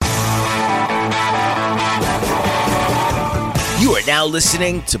You are now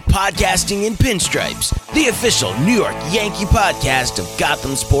listening to Podcasting in Pinstripes, the official New York Yankee podcast of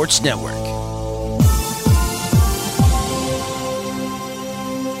Gotham Sports Network.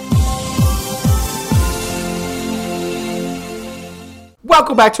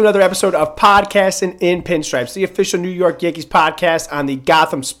 Welcome back to another episode of Podcasting in Pinstripes, the official New York Yankees podcast on the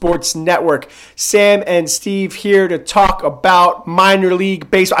Gotham Sports Network. Sam and Steve here to talk about minor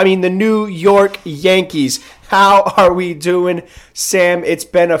league baseball. The New York Yankees. How are we doing, Sam? It's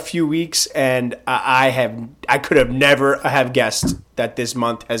been a few weeks, and I could have never have guessed that this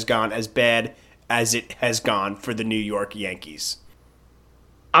month has gone as bad as it has gone for the New York Yankees.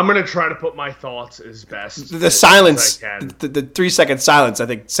 I'm going to try to put my thoughts as best the silence, I can. The 3-second silence, I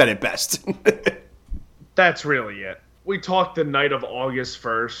think, said it best. That's really it. We talked the night of August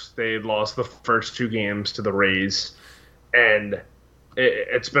 1st. They lost the first two games to the Rays, and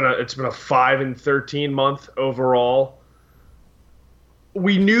it's been a 5-13 month overall.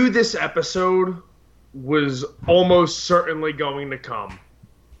 We knew this episode was almost certainly going to come.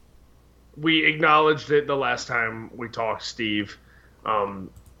 We acknowledged it the last time we talked, Steve.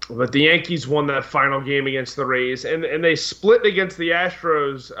 But the Yankees won that final game against the Rays, and they split against the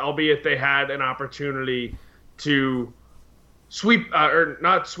Astros, albeit they had an opportunity to sweep,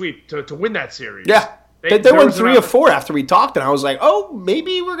 to win that series. Yeah, they won 3 or 4 after we talked, and I was like, oh,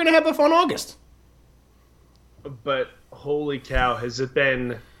 maybe we're going to have a fun August. But holy cow, has it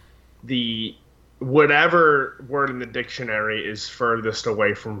been the whatever word in the dictionary is furthest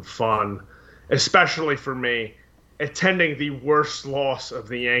away from fun, especially for me. Attending the worst loss of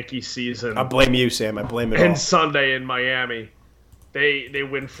the Yankee season. I blame you, Sam. I blame it all. And Sunday in Miami. They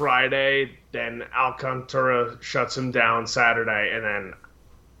win Friday, then Alcantara shuts him down Saturday, and then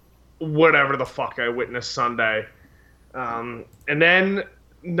whatever the fuck I witnessed Sunday. And then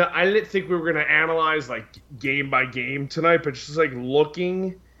I didn't think we were going to analyze game by game tonight, but just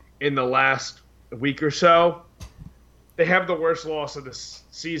looking in the last week or so, they have the worst loss of this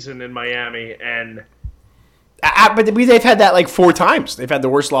season in Miami, and but they've had that 4 times. They've had the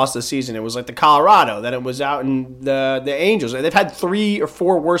worst loss this season. It was the Colorado, then it was out in the Angels. They've had 3 or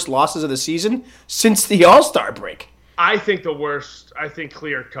 4 worst losses of the season since the All-Star break. I think the worst. I think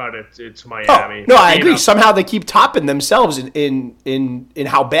clear cut. It's Miami. Oh, no, I agree. Somehow they keep topping themselves in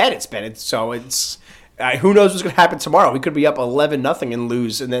how bad it's been. So it's who knows what's going to happen tomorrow. We could be up 11-0 and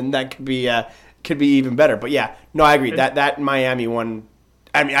lose, and then that could be even better. But yeah, no, I agree. That Miami one.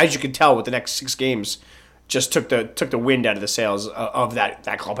 As you can tell with the next 6 games. Just took the wind out of the sails of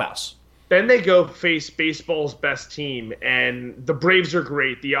that clubhouse. Then they go face baseball's best team, and the Braves are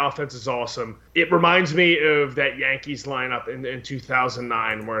great. The offense is awesome. It reminds me of that Yankees lineup in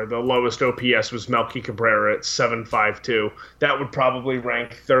 2009 where the lowest OPS was Melky Cabrera at 7.52. That would probably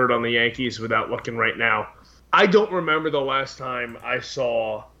rank 3rd on the Yankees without looking right now. I don't remember the last time I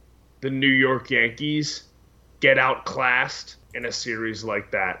saw the New York Yankees get outclassed in a series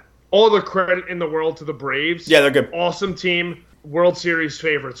like that. All the credit in the world to the Braves. Yeah, they're good. Awesome team. World Series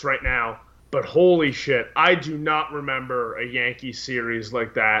favorites right now. But holy shit, I do not remember a Yankees series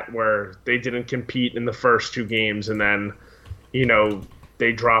like that where they didn't compete in the first 2 games and then,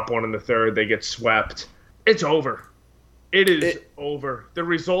 they drop one in the 3rd, they get swept. It's over. It is over. The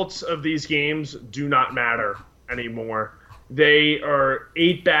results of these games do not matter anymore. They are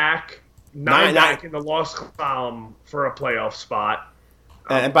 8 back, 9 back in the loss column for a playoff spot.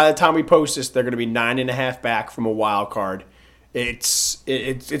 And by the time we post this, they're going to be 9.5 back from a wild card. It's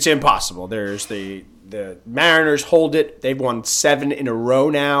impossible. There's the Mariners hold it. They've won 7 in a row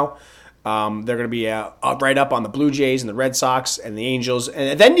now. They're going to be right up on the Blue Jays and the Red Sox and the Angels,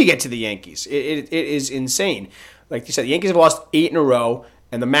 and then you get to the Yankees. It is insane. Like you said, the Yankees have lost 8 in a row,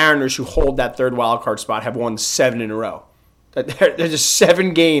 and the Mariners, who hold that 3rd wild card spot, have won 7 in a row. There's just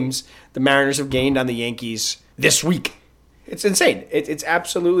 7 games the Mariners have gained on the Yankees this week. It's insane. It's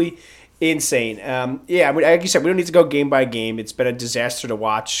absolutely insane. Like you said, we don't need to go game by game. It's been a disaster to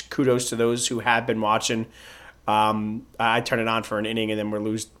watch. Kudos to those who have been watching. I turn it on for an inning, and then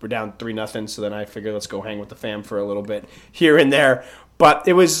we're down 3-0. So then I figure let's go hang with the fam for a little bit here and there. But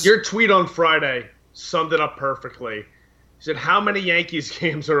it was your tweet on Friday summed it up perfectly. You said, "How many Yankees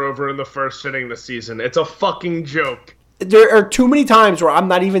games are over in the first inning this season? It's a fucking joke." There are too many times where I'm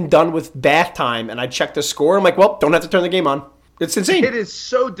not even done with bath time, and I check the score. I'm like, well, don't have to turn the game on. It's insane. It is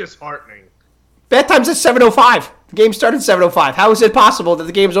so disheartening. Bath time's at 7:05. The game started at 7:05. How is it possible that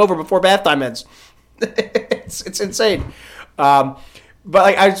the game's over before bath time ends? It's insane. But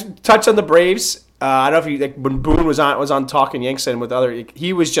I touched on the Braves. I don't know if you when Boone was on Talking Yanks and with other,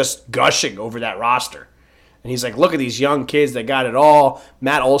 he was just gushing over that roster. And he's like, look at these young kids. They got it all.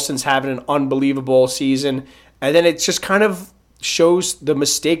 Matt Olson's having an unbelievable season. And then it's just kind of shows the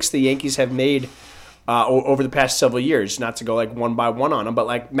mistakes the Yankees have made over the past several years. Not to go like one by one on them, but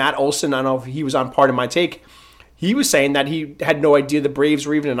like Matt Olson, I don't know if he was on Part of My Take. He was saying that he had no idea the Braves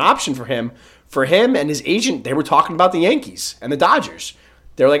were even an option for him. For him and his agent, they were talking about the Yankees and the Dodgers.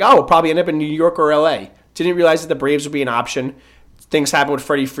 They were like, oh, we'll probably end up in New York or L.A. Didn't realize that the Braves would be an option. Things happen with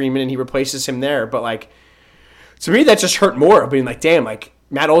Freddie Freeman, and he replaces him there. But, like, to me, that just hurt more of being like, damn, like,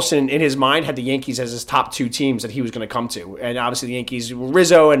 Matt Olson, in his mind, had the Yankees as his top two teams that he was going to come to. And obviously the Yankees were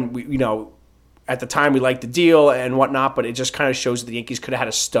Rizzo, and, at the time we liked the deal and whatnot, but it just kind of shows that the Yankees could have had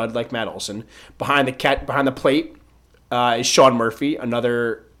a stud like Matt Olson. Behind the plate is Sean Murphy,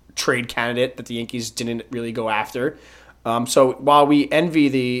 another trade candidate that the Yankees didn't really go after. So while we envy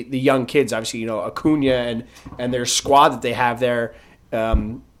the young kids, obviously, Acuna and their squad that they have there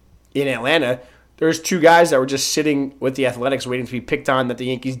in Atlanta, there's two guys that were just sitting with the Athletics waiting to be picked on that the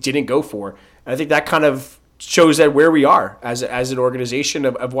Yankees didn't go for. And I think that kind of shows that where we are as an organization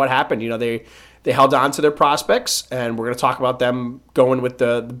of what happened. They held on to their prospects, and we're going to talk about them going with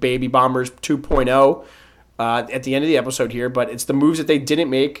the Baby Bombers 2.0 at the end of the episode here. But it's the moves that they didn't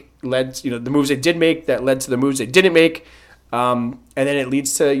make the moves they did make that led to the moves they didn't make, and then it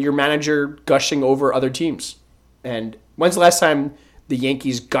leads to your manager gushing over other teams. And when's the last time the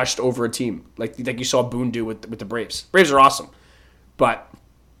Yankees gushed over a team like you saw Boone do with the Braves? Braves are awesome, but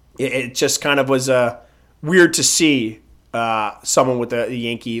it just kind of was weird to see someone with the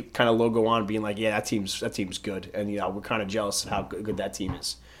Yankee kind of logo on being like, yeah, that team's good, and we're kind of jealous of how good that team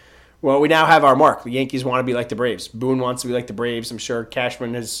is. Well, we now have our mark. The Yankees want to be like the Braves. Boone wants to be like the Braves. I'm sure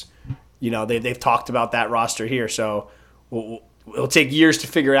Cashman has, they've talked about that roster here. So it'll take years to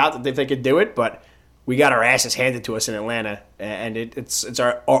figure out that they could do it, but we got our asses handed to us in Atlanta, and it's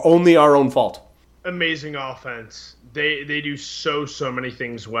our own fault. Amazing offense. They do so many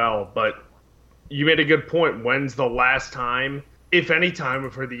things well, but you made a good point. When's the last time, if any time,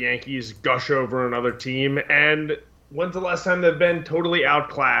 we've heard the Yankees gush over another team? And when's the last time they've been totally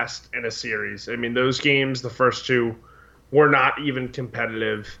outclassed in a series? I mean, those games, the first two, were not even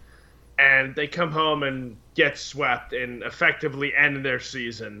competitive. And they come home and get swept and effectively end their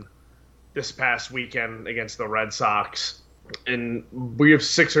season this past weekend against the Red Sox. And we have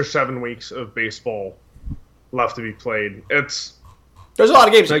 6 or 7 weeks of baseball left to be played. There's a lot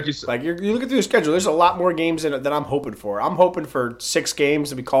of games. Like you look at the schedule. There's a lot more games than I'm hoping for. I'm hoping for 6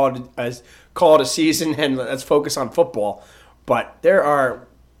 games and we call it a season and let's focus on football. But there are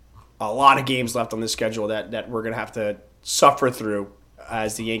a lot of games left on this schedule that we're gonna have to suffer through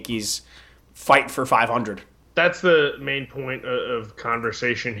as the Yankees fight for 500. That's the main point of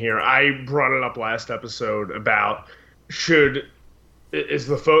conversation here. I brought it up last episode about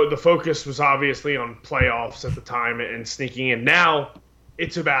the focus was obviously on playoffs at the time and sneaking in. Now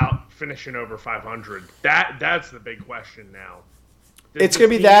it's about finishing over 500. That's the big question now. It's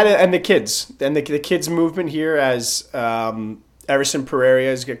going to be that and the kids. And the kids movement here as Everspm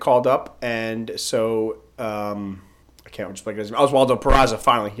Periera get called up. And so I can't just blank on his name. Oswald Peraza,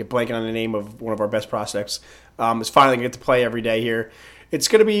 finally. You're blanking on the name of one of our best prospects. Is finally going to get to play every day here. It's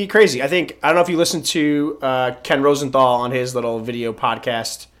going to be crazy. I don't know if you listened to Ken Rosenthal on his little video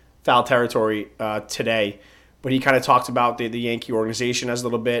podcast, Foul Territory, today, but he kind of talked about the Yankee organization as a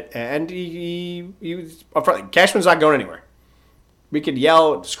little bit, and he was upfront. Cashman's not going anywhere. We could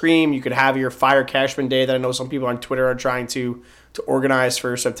yell, scream. You could have your Fire Cashman Day that I know some people on Twitter are trying to organize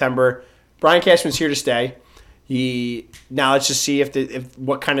for September. Brian Cashman's here to stay. Now let's just see if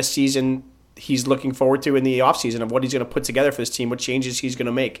what kind of season he's looking forward to in the offseason, of what he's going to put together for this team, what changes he's going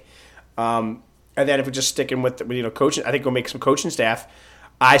to make. And then if we're just sticking with coaching, I think we'll make some coaching staff.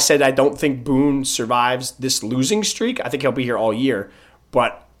 I said I don't think Boone survives this losing streak. I think he'll be here all year.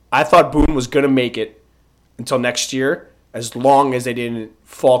 But I thought Boone was going to make it until next year, as long as they didn't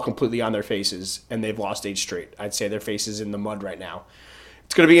fall completely on their faces and they've lost 8 straight. I'd say their faces in the mud right now.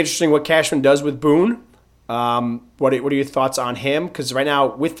 It's going to be interesting what Cashman does with Boone. What are your thoughts on him? Because right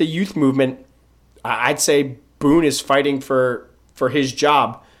now, with the youth movement, I'd say Boone is fighting for his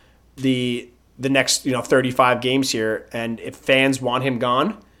job the next 35 games here. And if fans want him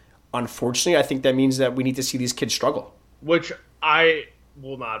gone, unfortunately, I think that means that we need to see these kids struggle. Which I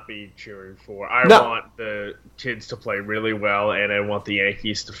will not be cheering for. I want the kids to play really well, and I want the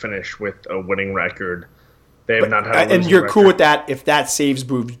Yankees to finish with a winning record. They have not had a losing and you're record. Cool with that if that saves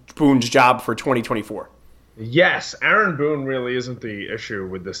Boone's job for 2024. Yes, Aaron Boone really isn't the issue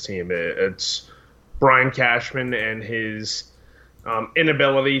with this team. It's Brian Cashman and his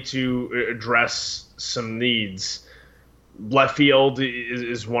inability to address some needs. Left field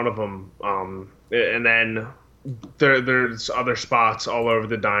is one of them. And then there's other spots all over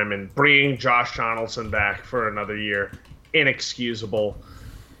the diamond. Bringing Josh Donaldson back for another year inexcusable.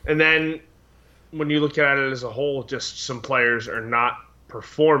 And then when you look at it as a whole, just some players are not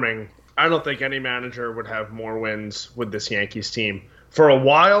performing. I don't think any manager would have more wins with this Yankees team. For a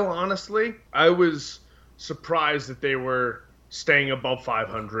while, honestly, I was surprised that they were staying above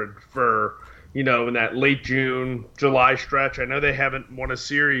 500 for, in that late June, July stretch. I know they haven't won a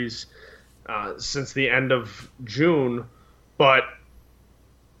series since the end of June, but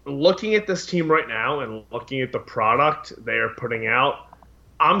looking at this team right now and looking at the product they are putting out,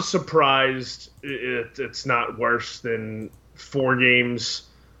 I'm surprised it's not worse than 4 games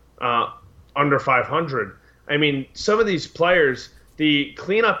under 500. I mean, some of these players, the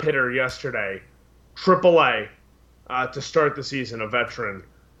cleanup hitter yesterday, AAA, to start the season, a veteran,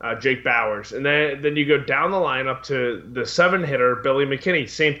 Jake Bowers. And then you go down the line up to the 7 hitter, Billy McKinney,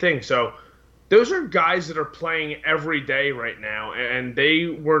 same thing. So those are guys that are playing every day right now, and they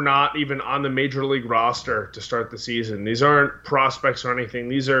were not even on the major league roster to start the season. These aren't prospects or anything.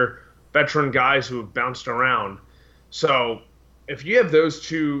 These are veteran guys who have bounced around. So if you have those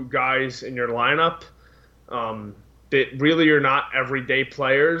 2 guys in your lineup that really are not everyday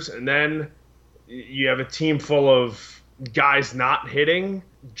players, and then you have a team full of guys not hitting,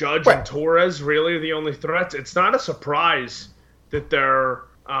 Judge and Torres really are the only threats, it's not a surprise that they're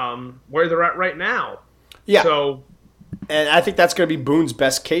where they're at right now. Yeah. So, and I think that's going to be Boone's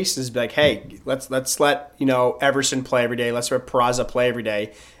best case is be like, hey, let's let Everson play every day. Let's let Peraza play every day,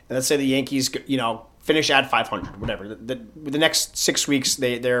 and let's say the Yankees finish at 500, whatever. The next 6 weeks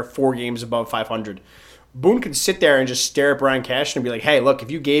they're 4 games above 500. Boone could sit there and just stare at Brian Cashman and be like, hey, look,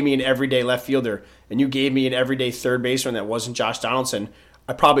 if you gave me an everyday left fielder and you gave me an everyday third baseman that wasn't Josh Donaldson,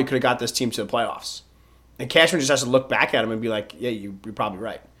 I probably could have got this team to the playoffs. And Cashman just has to look back at him and be like, yeah, you're probably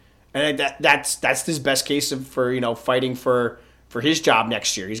right. And that's his best case for fighting for his job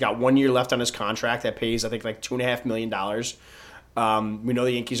next year. He's got 1 year left on his contract that pays, I think, like $2.5 million. We know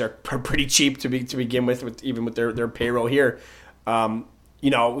the Yankees are pretty cheap to begin with even with their payroll here.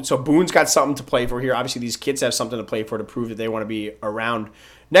 So Boone's got something to play for here. Obviously, these kids have something to play for to prove that they want to be around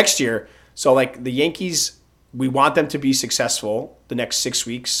next year. So, like, the Yankees, we want them to be successful the next 6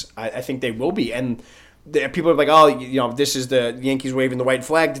 weeks. I think they will be. And people are like, oh, this is the Yankees waving the white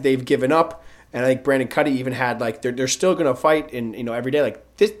flag that they've given up. And I think Brandon Cuddy even had, like, they're still going to fight in every day. Like,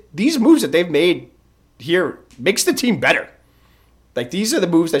 these moves that they've made here makes the team better. Like, these are the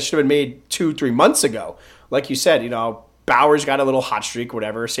moves that should have been made 2-3 months ago. Like you said, Bowers got a little hot streak,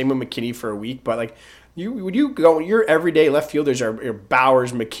 whatever. Same with McKinney for a week. But, like, your everyday left fielders are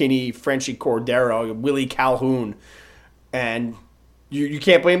Bowers, McKinney, Frenchie Cordero, Willie Calhoun. And you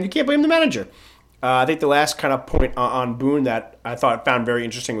can't blame the manager. I think the last kind of point on Boone that I found very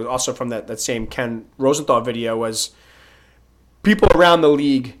interesting was also from that same Ken Rosenthal video was people around the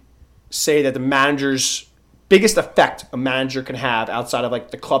league say that the manager's biggest effect a manager can have outside of like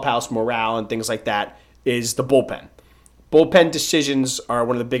the clubhouse morale and things like that is the bullpen. Bullpen decisions are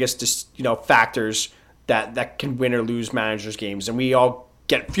one of the biggest factors that can win or lose managers' games, and we all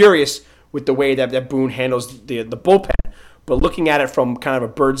get furious with the way that Boone handles the bullpen. But looking at it from kind of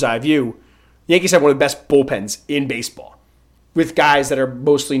a bird's eye view, the Yankees have one of the best bullpens in baseball with guys that are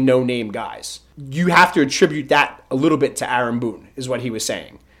mostly no-name guys. You have to attribute that a little bit to Aaron Boone, is what he was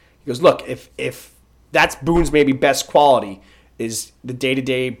saying. He goes, look, if that's Boone's maybe best quality is the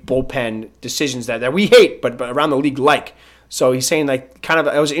day-to-day bullpen decisions that we hate, but around the league like. So he's saying like kind of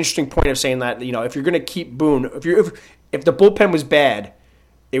that was an interesting point of saying that if you're going to keep Boone, if the bullpen was bad,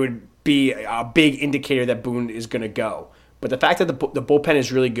 it would be a big indicator that Boone is going to go. But the fact that the bullpen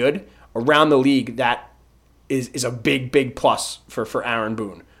is really good around the league, that is a big plus for Aaron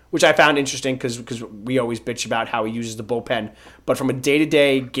Boone, which I found interesting because we always bitch about how he uses the bullpen. But from a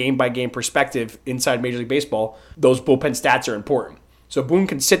day-to-day, game-by-game perspective inside Major League Baseball, those bullpen stats are important. So Boone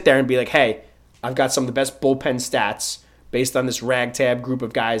can sit there and be like, hey, I've got some of the best bullpen stats based on this ragtag group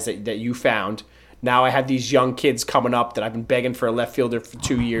of guys that you found. Now I have these young kids coming up that I've been begging for a left fielder for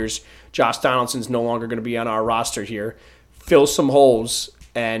 2 years. Josh Donaldson's no longer going to be on our roster here. Fill some holes,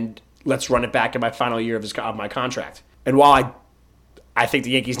 and let's run it back in my final year of my contract. And while I think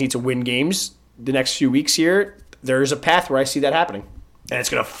the Yankees need to win games the next few weeks here, there's a path where I see that happening. And it's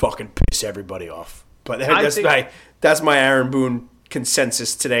going to fucking piss everybody off. But that's my Aaron Boone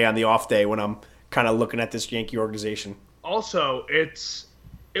consensus today on the off day when I'm kind of looking at this Yankee organization. Also, it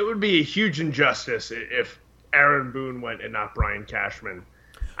would be a huge injustice if Aaron Boone went and not Brian Cashman.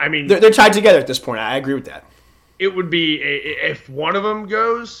 I mean, they're tied together at this point. I agree with that. It would be if one of them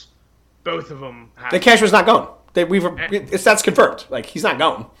goes, both of them have. The Cashman's not going. That's confirmed. Like, he's not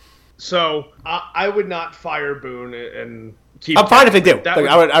going. So I would not fire Boone and I'm fine if they do. That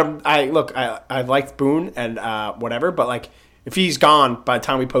I liked Boone and whatever, but like if he's gone by the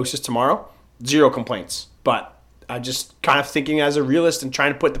time we post this tomorrow, zero complaints. But I'm just kind of thinking as a realist and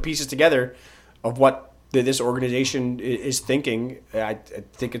trying to put the pieces together of what this organization is thinking. I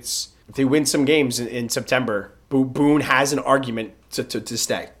think it's if they win some games in September, Boone has an argument to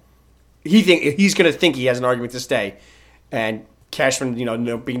stay. He's going to think he has an argument to stay, and Cashman,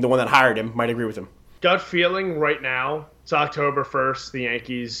 being the one that hired him, might agree with him. Gut feeling right now, it's October 1st. The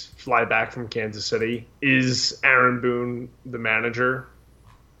Yankees fly back from Kansas City. Is Aaron Boone the manager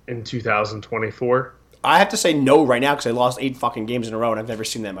in 2024? I have to say no right now because they lost 8 fucking games in a row, and I've never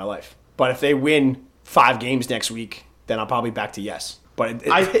seen that in my life. But if they win 5 games next week, then I'll probably back to yes. But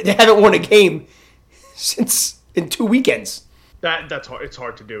they haven't won a game since in 2 weekends. That's hard. It's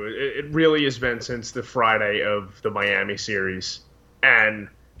hard to do. It really has been since the Friday of the Miami series. And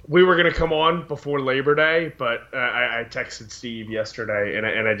we were going to come on before Labor Day, but I texted Steve yesterday,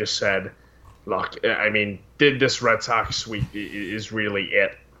 and I just said, look, I mean, this Red Sox sweep is really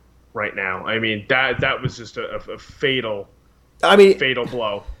it right now. I mean, that was just a fatal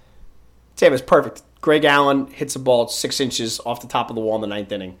blow. Sam, it's perfect. Greg Allen hits a ball 6 inches off the top of the wall in the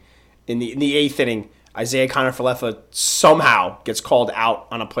 9th inning. In the 8th inning, Isaiah Kiner-Falefa somehow gets called out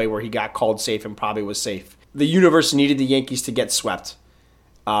on a play where he got called safe and probably was safe. The universe needed the Yankees to get swept.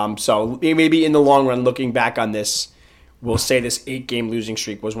 So maybe in the long run, looking back on this, we'll say this 8-game losing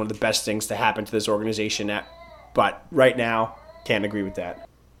streak was one of the best things to happen to this organization. But right now, can't agree with that.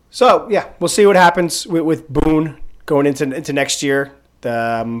 So, yeah, we'll see what happens with Boone going into next year.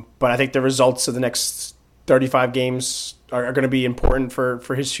 But I think the results of the next 35 games are going to be important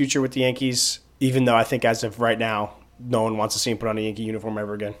for his future with the Yankees, even though I think as of right now, no one wants to see him put on a Yankee uniform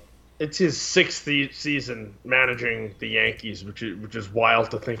ever again. It's his 6th season managing the Yankees, which is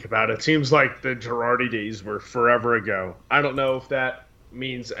wild to think about. It seems like the Girardi days were forever ago. I don't know if that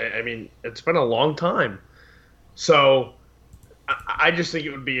means – I mean, it's been a long time. So I just think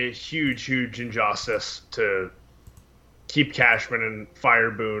it would be a huge, huge injustice to keep Cashman and fire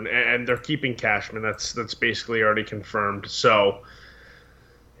Boone. And they're keeping Cashman. That's basically already confirmed. So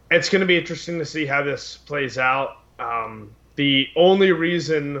it's going to be interesting to see how this plays out. The only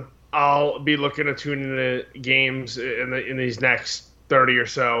reason – I'll be looking to tune into games in these next 30 or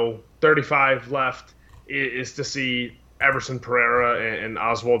so, 35 left, is to see Everspm Periera and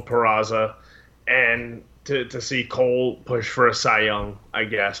Oswald Peraza, and to see Cole push for a Cy Young, I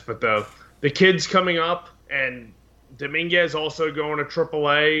guess. But the kids coming up and Dominguez also going to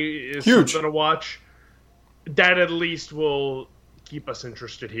AAA is huge. Something to watch. That at least will keep us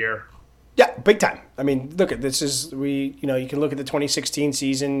interested here. Yeah, big time. I mean, look at this is you can look at the 2016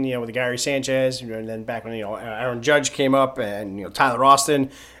 season, with Gary Sanchez, and then back when Aaron Judge came up, and Tyler Austin,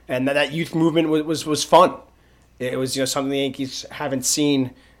 and that youth movement was fun. It was something the Yankees haven't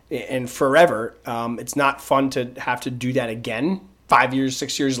seen in forever. It's not fun to have to do that again 5 years,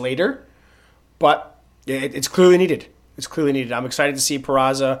 6 years later, but it's clearly needed. It's clearly needed. I'm excited to see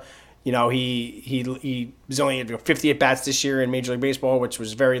Peraza. He was only at 50 at-bats this year in Major League Baseball, which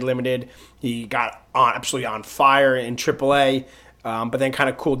was very limited. He got absolutely on fire in AAA, but then kind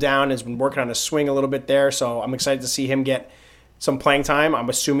of cooled down, has been working on his swing a little bit there. So I'm excited to see him get some playing time. I'm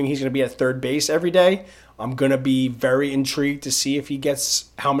assuming he's going to be at third base every day. I'm going to be very intrigued to see if he gets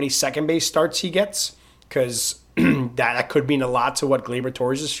how many second base starts he gets, because that could mean a lot to what Gleyber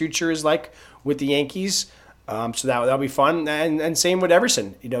Torres' future is like with the Yankees. So that'll be fun, and same with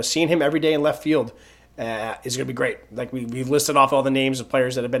Everson. Seeing him every day in left field is going to be great. Like we've listed off all the names of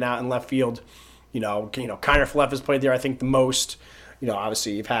players that have been out in left field. Kiner-Falefa has played there, I think, the most.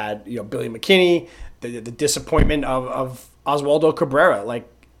 Obviously you've had Billy McKinney, the disappointment of Oswaldo Cabrera. Like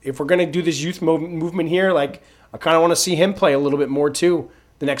if we're going to do this youth movement here, like I kind of want to see him play a little bit more too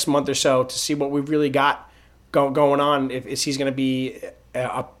the next month or so to see what we've really got going on. If he's going to be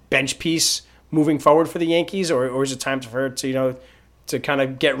a bench piece moving forward for the Yankees, or is it time for her to kind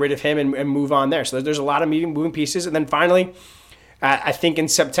of get rid of him and move on there? So there's a lot of moving pieces. And then finally, I think in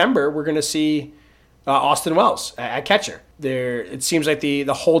September, we're going to see Austin Wells at catcher. It seems like the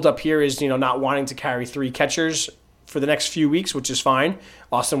holdup here is not wanting to carry 3 catchers for the next few weeks, which is fine.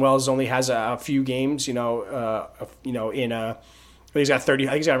 Austin Wells only has a few games, he's got 30. I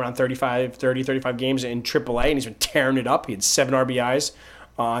think he's got around 35 games in AAA, and he's been tearing it up. He had 7 RBIs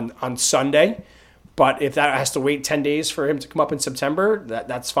on Sunday. But if that has to wait 10 days for him to come up in September,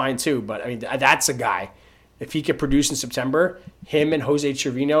 that's fine too. But I mean, that's a guy. If he could produce in September, him and Jose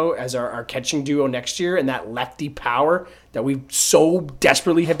Trevino as our catching duo next year, and that lefty power that we so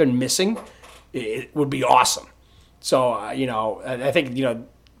desperately have been missing, it would be awesome. So, I think,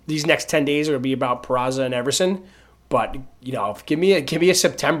 these next 10 days are going to be about Peraza and Everson. But give me a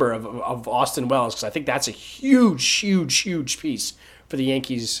September of Austin Wells, because I think that's a huge piece for the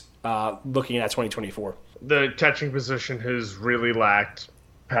Yankees looking at 2024. The catching position has really lacked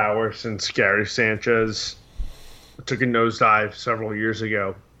power since Gary Sanchez took a nosedive several years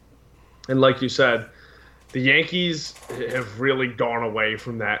ago. And like you said, the Yankees have really gone away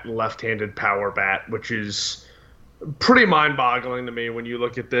from that left-handed power bat, which is pretty mind-boggling to me when you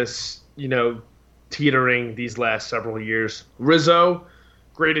look at this, teetering these last several years. Rizzo,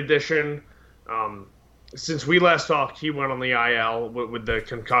 great addition. Since we last talked, he went on the IL with the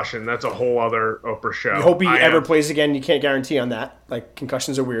concussion. That's a whole other Oprah show. You hope he ever plays again. You can't guarantee on that. Like,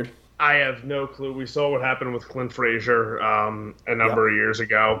 concussions are weird. I have no clue. We saw what happened with Clint Frazier a number of years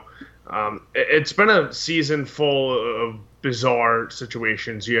ago. It's been a season full of bizarre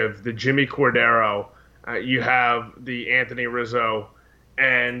situations. You have the Jimmy Cordero. You have the Anthony Rizzo.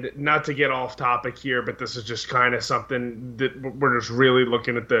 And not to get off topic here, but this is just kind of something that we're just really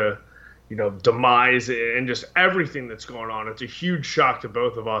looking at the demise and just everything that's going on. It's a huge shock to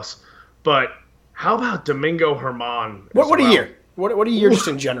both of us. But how about Domingo Germán? What a year. What a year just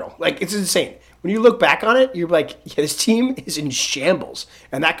in general. Like, it's insane. When you look back on it, you're like, yeah, this team is in shambles.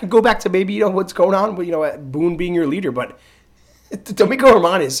 And that could go back to maybe, what's going on with, Boone being your leader. But Domingo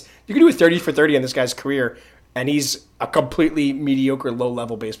Germán you can do a 30 for 30 on this guy's career, and he's a completely mediocre,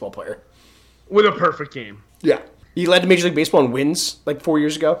 low-level baseball player. With a perfect game. Yeah. He led Major League Baseball in wins, 4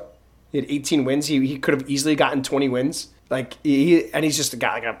 years ago. He had 18 wins. He could have easily gotten 20 wins. He's just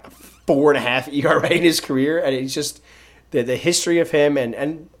got a 4.5 ERA in his career, and he's just the history of him,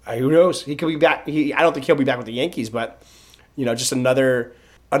 and who knows? He could be back. I don't think he'll be back with the Yankees, but just another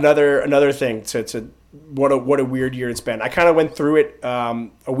thing to what a weird year it's been. I kind of went through it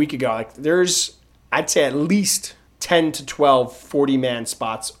a week ago. There's, I'd say, at least 10 to 12 40-man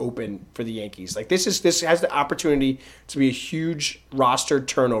spots open for the Yankees. This has the opportunity to be a huge roster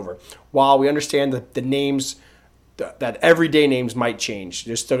turnover. While we understand that the names, that everyday names might change,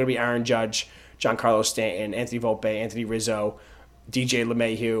 there's still going to be Aaron Judge, Giancarlo Stanton, Anthony Volpe, Anthony Rizzo, DJ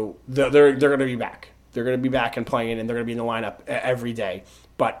LeMahieu. They're going to be back. They're going to be back and playing, and they're going to be in the lineup every day.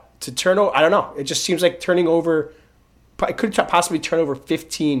 But to turn over, I don't know. It just seems like turning over, it could possibly turn over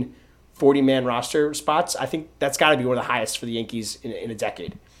 15 40-man roster spots. I think that's got to be one of the highest for the Yankees in a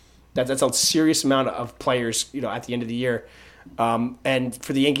decade. That's a serious amount of players, at the end of the year. And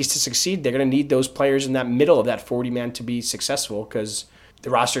for the Yankees to succeed, they're going to need those players in that middle of that 40-man to be successful, because the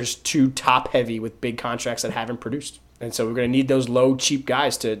roster's too top-heavy with big contracts that haven't produced. And so we're going to need those low, cheap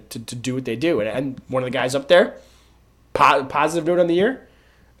guys to do what they do. And one of the guys up there, positive note on the year,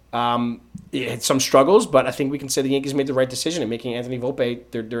 it had some struggles, but I think we can say the Yankees made the right decision in making Anthony Volpe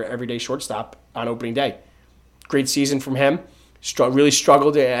their everyday shortstop on opening day. Great season from him. Really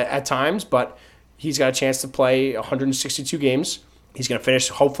struggled at times, but he's got a chance to play 162 games. He's going to finish,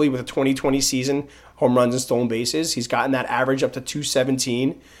 hopefully, with a 2020 season, home runs and stolen bases. He's gotten that average up to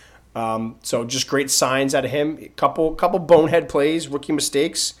 217. So just great signs out of him. A couple bonehead plays, rookie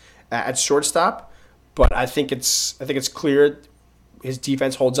mistakes at shortstop, but I think it's clear his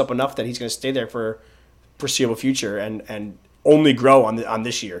defense holds up enough that he's going to stay there for foreseeable future and only grow on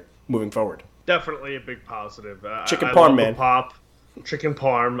this year moving forward. Definitely a big positive. Chicken Parm, man. Chicken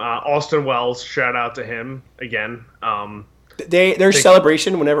Parm. Austin Wells, shout out to him again. Their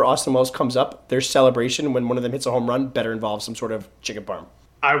celebration whenever Austin Wells comes up, their celebration when one of them hits a home run better involve some sort of chicken parm.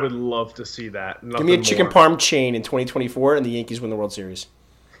 I would love to see that. Give me a chicken parm chain in 2024 and the Yankees win the World Series.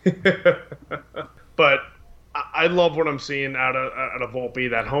 But I love what I'm seeing out of Volpe.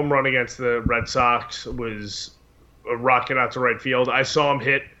 That home run against the Red Sox was a rocket out to right field. I saw him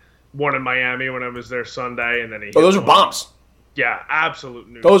hit one in Miami when I was there Sunday, and then he. Those were bombs. Yeah, absolute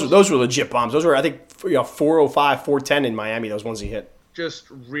news. Those were legit bombs. Those were, I think, 405, 410 in Miami. Those ones he hit. Just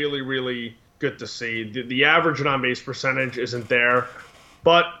really, really good to see. The average on base percentage isn't there,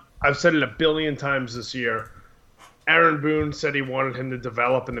 but I've said it a billion times this year. Aaron Boone said he wanted him to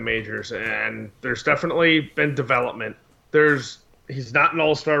develop in the majors, and there's definitely been development. He's not an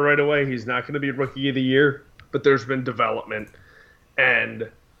all-star right away. He's not going to be Rookie of the Year, but there's been development. And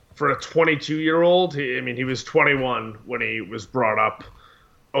for a 22-year-old, he was 21 when he was brought up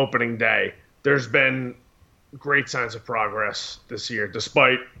opening day. There's been great signs of progress this year,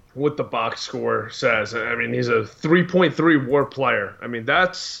 despite what the box score says. He's a 3.3 WAR player.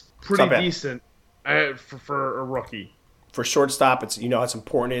 That's pretty decent for a rookie. For shortstop, it's how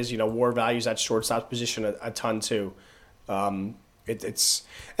important it is. WAR values that shortstop position a ton too. It's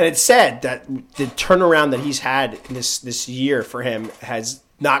said that the turnaround that he's had in this year for him has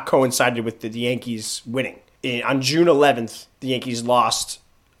not coincided with the Yankees winning. On June 11th, the Yankees lost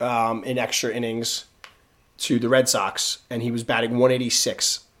in extra innings to the Red Sox, and he was batting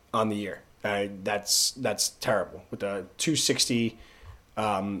 186 on the year. That's terrible. With a 260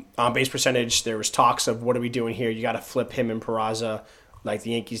 on base percentage, there was talks of what are we doing here? You got to flip him and Peraza. Like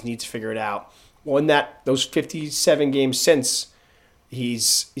the Yankees need to figure it out. Well, in those 57 games since,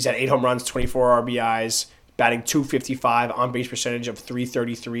 he's had 8 home runs, 24 RBIs, batting 255, on base percentage of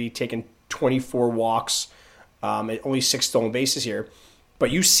 333, taking 24 walks, and only 6 stolen bases here. But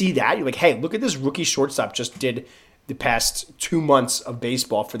you see that, you're like, hey, look at this rookie shortstop just did the past 2 months of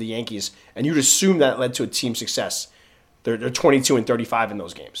baseball for the Yankees, and you'd assume that led to a team success. They're 22-35 in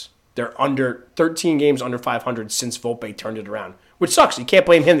those games. They're under 13 games under 500 since Volpe turned it around, which sucks. You can't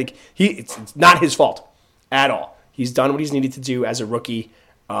blame him. It's not his fault at all. He's done what he's needed to do as a rookie,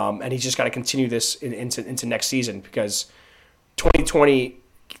 and he's just got to continue this into next season because 2020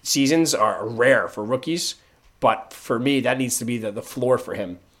 seasons are rare for rookies. But for me, that needs to be the floor for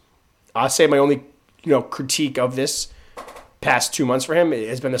him. I'll say my only critique of this past 2 months for him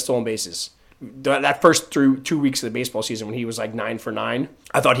has been the stolen bases. That first 2 weeks of the baseball season when he was like 9 for 9,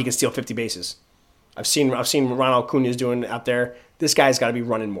 I thought he could steal 50 bases. I've seen Ronald Acuña's doing out there. This guy's got to be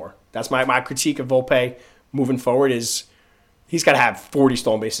running more. That's my critique of Volpe moving forward is he's got to have 40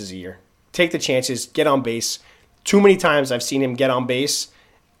 stolen bases a year. Take the chances, get on base. Too many times I've seen him get on base,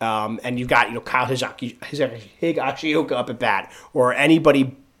 and you've got Kyle Higashioka up at bat, or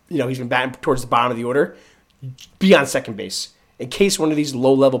anybody he's been batting towards the bottom of the order. Be on second base. In case one of these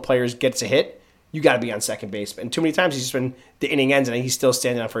low-level players gets a hit, you got to be on second base. And too many times he's just been the inning ends and he's still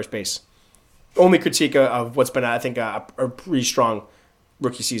standing on first base. Only critique of what's been, I think, a pretty strong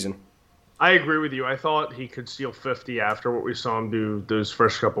rookie season. I agree with you. I thought he could steal 50 after what we saw him do those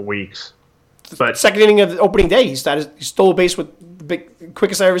first couple weeks. But second inning of the opening day, he stole a base with the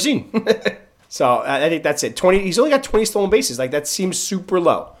quickest I've ever seen. So I think that's it. He's only got 20 stolen bases. Like that seems super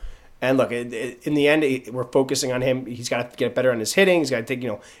low. And look, in the end, we're focusing on him. He's got to get better on his hitting. He's got to take,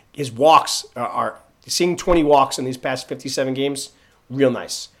 his walks are seeing 20 walks in these past 57 games. Real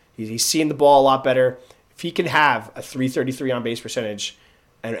nice. He's seeing the ball a lot better. If he can have a 333 on base percentage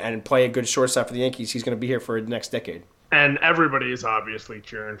and play a good shortstop for the Yankees, he's going to be here for the next decade. And everybody is obviously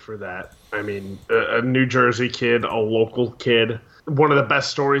cheering for that. I mean, a New Jersey kid, a local kid, one of the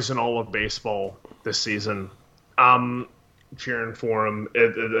best stories in all of baseball this season. Cheering for him.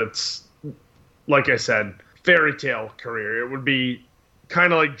 It's like I said, fairy tale career. It would be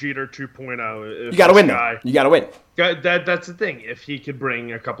kind of like Jeter 2.0. You got to win, though. You got to win. That's the thing. If he could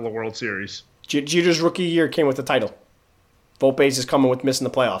bring a couple of World Series. Jeter's rookie year came with the title. Volpe's is coming with missing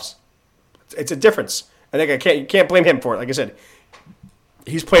the playoffs. It's a difference. I think you can't blame him for it. Like I said,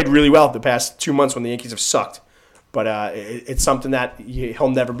 he's played really well the past 2 months when the Yankees have sucked. But it's something that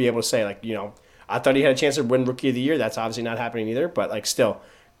he'll never be able to say, I thought he had a chance to win Rookie of the Year. That's obviously not happening either. But, still,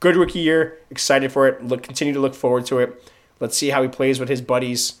 good rookie year. Excited for it. Continue to look forward to it. Let's see how he plays with his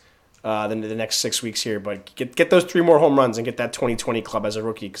buddies the next 6 weeks here. But get those 3 more home runs and get that 2020 club as a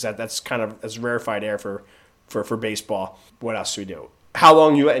rookie because that's kind of as rarefied air for baseball. What else do we do? How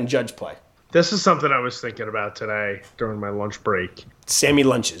long you letting Judge play? This is something I was thinking about today during my lunch break. Sammy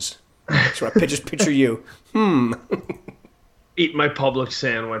lunches. That's what I just picture you. Eat my Publix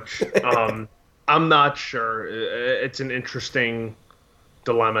sandwich. I'm not sure. It's an interesting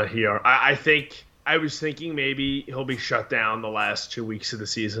dilemma here. I was thinking maybe he'll be shut down the last 2 weeks of the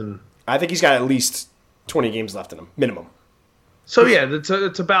season. I think he's got at least 20 games left in him, minimum. So yeah,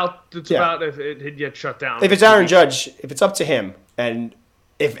 it's about if it gets shut down. If it's Aaron Judge, if it's up to him, and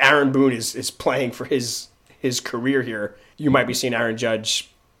if Aaron Boone is playing for his career here, you might be seeing Aaron Judge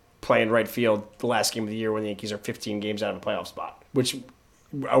playing right field the last game of the year when the Yankees are 15 games out of a playoff spot, which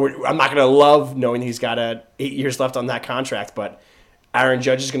I'm not going to love knowing he's got 8 years left on that contract, but Aaron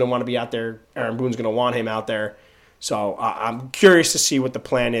Judge is going to want to be out there. Aaron Boone's going to want him out there. So I'm curious to see what the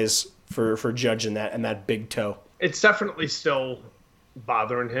plan is for Judge and that big toe. It's definitely still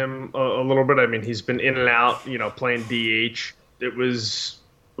bothering him a little bit. I mean, he's been in and out, playing DH. It was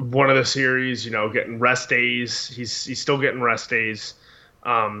one of the series, getting rest days. He's still getting rest days.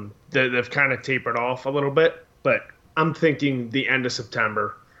 They've kind of tapered off a little bit, but I'm thinking the end of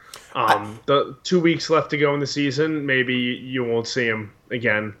September. The 2 weeks left to go in the season, maybe you won't see him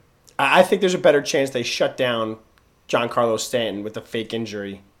again. I think there's a better chance they shut down Giancarlo Stanton with a fake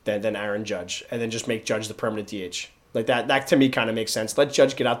injury than Aaron Judge, and then just make Judge the permanent DH. Like that to me kind of makes sense. Let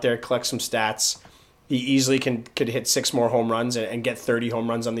Judge get out there, collect some stats. He easily could hit 6 more home runs and get 30 home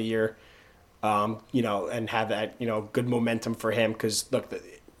runs on the year, and have that, good momentum for him. Because, look,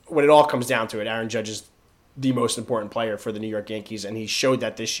 when it all comes down to it, Aaron Judge is the most important player for the New York Yankees, and he showed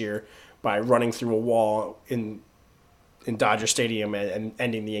that this year by running through a wall in Dodger Stadium and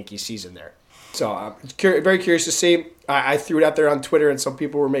ending the Yankees season there. So I'm very curious to see. I threw it out there on Twitter, and some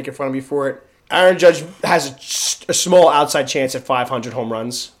people were making fun of me for it. Aaron Judge has a small outside chance at 500 home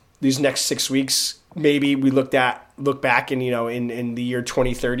runs these next 6 weeks. Maybe we look back and in the year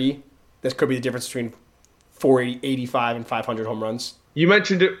 2030, this could be the difference between 485 and 500 home runs. You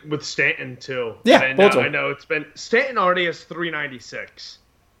mentioned it with Stanton too. Yeah, I know it's been Stanton already has 396.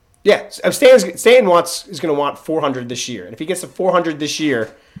 Yeah, Stanton is going to want 400 this year, and if he gets to 400 this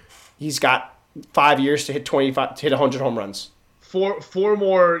year, he's got 5 years to hit 100 home runs. Four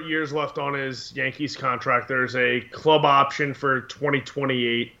more years left on his Yankees contract. There's a club option for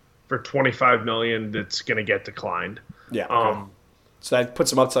 2028 for $25 million that's going to get declined. Yeah. Okay. So that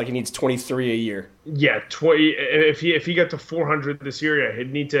puts him up to he needs 23 a year. Yeah, if he got to 400 this year, yeah,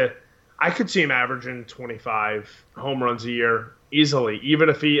 he'd need to. I could see him averaging 25 home runs a year easily. Even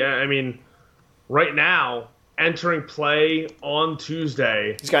if right now entering play on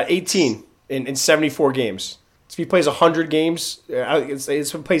Tuesday, he's got 18 in 74 games. So if he plays 100 games,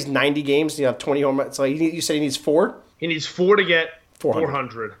 if he plays 90 games, you have 20 home runs. So you said he needs 4. He needs 4 to get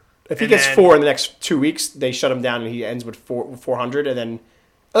 400. If he gets 4 in the next 2 weeks, they shut him down and he ends with 400. And then,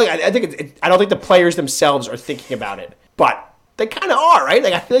 I don't think the players themselves are thinking about it, but they kind of are, right?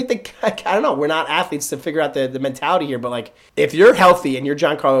 I feel like I don't know. We're not athletes to figure out the mentality here, but if you're healthy and you're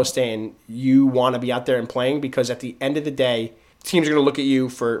Giancarlo Stanton, you want to be out there and playing because at the end of the day, teams are going to look at you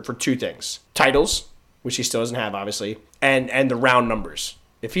for 2 things: titles, which he still doesn't have, obviously, and the round numbers.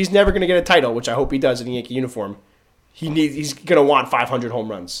 If he's never going to get a title, which I hope he does in a Yankee uniform, he's going to want 500 home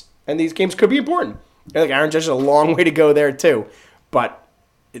runs. And these games could be important. Aaron Judge has a long way to go there, too. But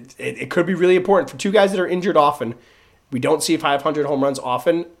it could be really important. For 2 guys that are injured often, we don't see 500 home runs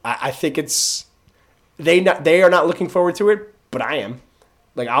often. I think it's they are not looking forward to it, but I am.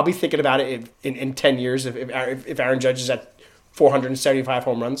 I'll be thinking about it in 10 years if Aaron Judge is at 475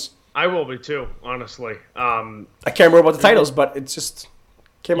 home runs. I will be, too, honestly. I care more about the titles, but it just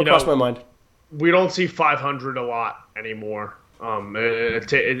came across my mind. We don't see 500 a lot anymore.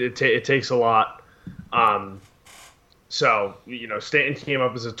 It takes a lot. So, Stanton came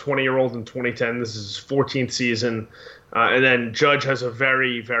up as a 20-year-old in 2010. This is his 14th season. And then Judge has a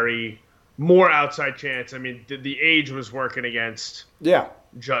very, very more outside chance. The age was working against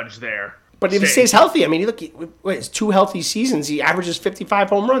Judge there. But if he stays healthy, it's 2 healthy seasons. He averages 55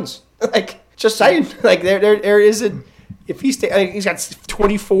 home runs. Just saying. There is a... If he he's got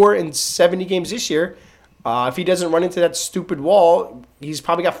 24 in 70 games this year. If he doesn't run into that stupid wall, he's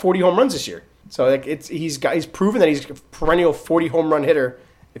probably got 40 home runs this year. So he's proven that he's a perennial 40 home run hitter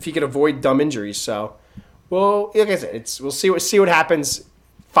if he can avoid dumb injuries. So, well, like I said, we'll see what happens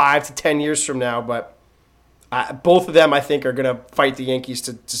 5 to 10 years from now. But both of them, I think, are going to fight the Yankees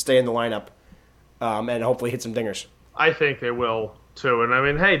to stay in the lineup and hopefully hit some dingers. I think they will too.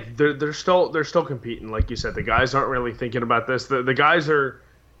 And hey, they're still competing, like you said. The guys aren't really thinking about this. The guys are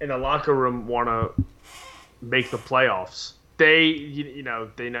in the locker room want to make the playoffs. They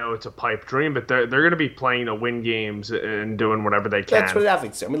know it's a pipe dream, but they're going to be playing to win games and doing whatever they can. That's what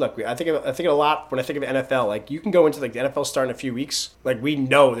athletes do. Look, I think a lot when I think of NFL. You can go into the NFL start in a few weeks. We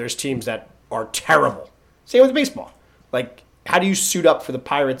know there's teams that are terrible. Same with baseball. How do you suit up for the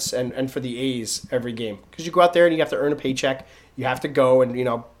Pirates and for the A's every game? Because you go out there and you have to earn a paycheck. You have to go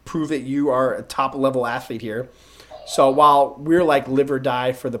and prove that you are a top level athlete here. So while we're live or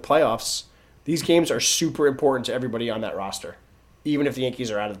die for the playoffs, these games are super important to everybody on that roster, even if the Yankees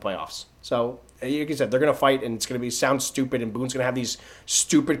are out of the playoffs. So, like I said, they're going to fight, and it's going to sound stupid, and Boone's going to have these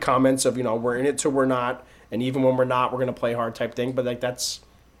stupid comments of, we're in it till we're not, and even when we're not, we're going to play hard type thing. But that's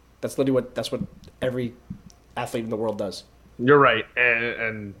literally what every athlete in the world does. You're right,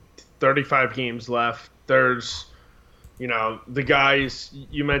 and 35 games left. There's, the guys,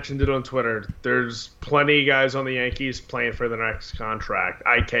 you mentioned it on Twitter, there's plenty of guys on the Yankees playing for the next contract.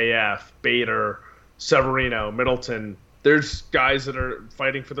 IKF, Bader, Severino, Middleton. There's guys that are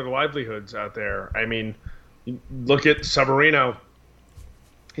fighting for their livelihoods out there. Look at Severino.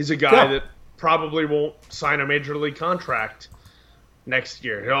 He's a guy that probably won't sign a major league contract next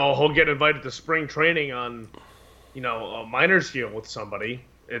year. He'll get invited to spring training on, a minors deal with somebody.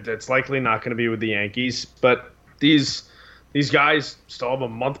 It's likely not going to be with the Yankees, but these guys still have a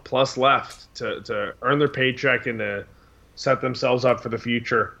month plus left to earn their paycheck and to set themselves up for the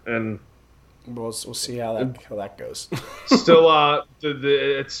future. And we'll see how that goes. Still,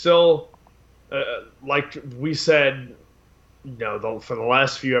 it's still like we said, for the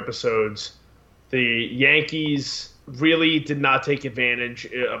last few episodes, the Yankees really did not take advantage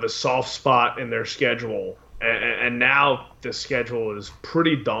of a soft spot in their schedule, and now the schedule is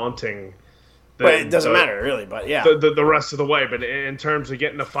pretty daunting. But it doesn't matter, really, but yeah. The rest of the way. But in terms of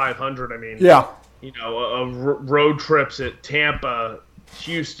getting to 500, I mean, yeah. Road trips at Tampa,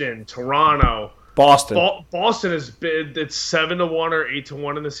 Houston, Toronto, Boston. Boston is it's 7-1 or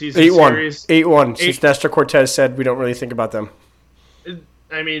 8-1 in the season 8-1. series. 8-1. Since Nestor Cortez said we don't really think about them.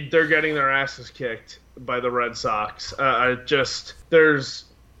 I mean, they're getting their asses kicked by the Red Sox. There's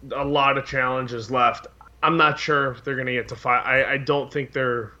a lot of challenges left. I'm not sure if they're going to get to 5. I don't think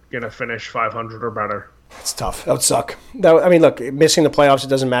they're going to finish 500 or better. It's tough. That would suck. Look, missing the playoffs, it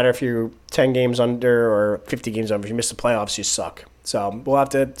doesn't matter if you're 10 games under or 50 games under. If you miss the playoffs, you suck. So we'll have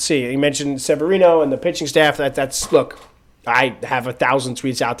to see. You mentioned Severino and the pitching staff. Look, I have 1,000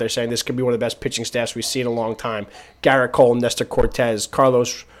 tweets out there saying this could be one of the best pitching staffs we've seen in a long time. Gerrit Cole, Nestor Cortez,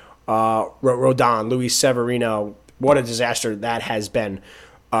 Carlos Rodon, Luis Severino. What a disaster that has been.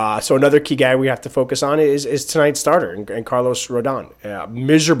 So another key guy we have to focus on is tonight's starter, and Carlos Rodon.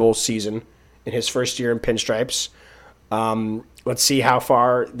 Miserable season in his first year in Pinstripes. Let's see how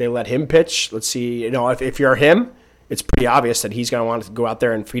far they let him pitch. Let's see, if you're him, it's pretty obvious that he's going to want to go out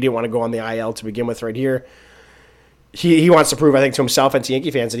there, and if he didn't want to go on the IL to begin with right here, he wants to prove, I think, to himself and to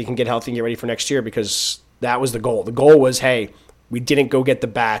Yankee fans that he can get healthy and get ready for next year, because that was the goal. The goal was, hey, we didn't go get the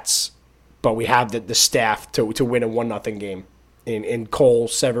bats, but we have the staff to win a 1-0 game in Cole,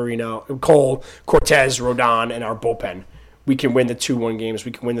 Severino, Cortez, Rodon, and our bullpen. We can win the 2-1 games.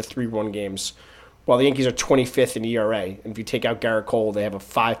 We can win the 3-1 games. While the Yankees are 25th in ERA, and if you take out Gerrit Cole, they have a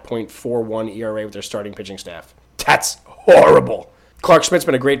 5.41 ERA with their starting pitching staff. That's horrible. Clark Schmidt's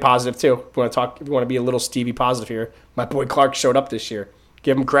been a great positive too. If you want to be a little Stevie positive here, my boy Clark showed up this year.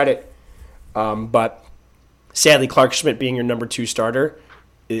 Give him credit. But sadly, Clark Schmidt being your number 2 starter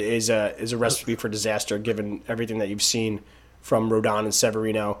is a recipe for disaster, given everything that you've seen from Rodon and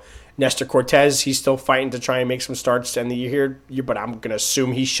Severino. Nestor Cortez, he's still fighting to try and make some starts to end the year here, but I'm going to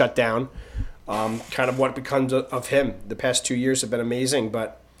assume he's shut down. Kind of what becomes of him. The past 2 years have been amazing,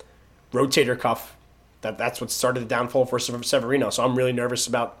 but rotator cuff, that's what started the downfall for Severino. So I'm really nervous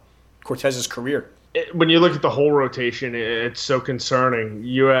about Cortez's career. When you look at the whole rotation, it's so concerning.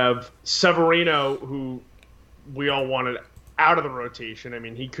 You have Severino, who we all wanted out of the rotation. I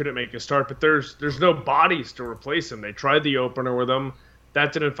mean, he couldn't make a start, but there's no bodies to replace him. They tried the opener with him.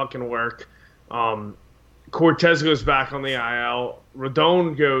 That didn't fucking work. Cortez goes back on the IL.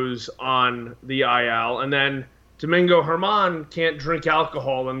 Rodon goes on the IL. And then Domingo Germán can't drink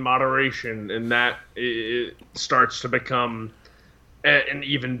alcohol in moderation, and that it starts to become an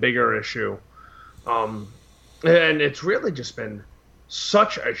even bigger issue. And it's really just been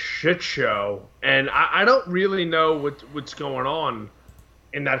such a shit show, and I don't really know what's going on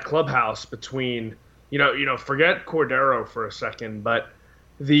in that clubhouse between, forget Cordero for a second, but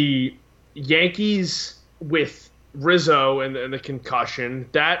the Yankees with Rizzo and the concussion,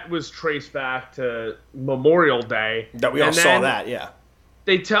 that was traced back to Memorial Day. That we all saw that, yeah.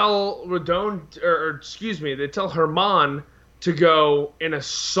 They tell they tell Germán to go in a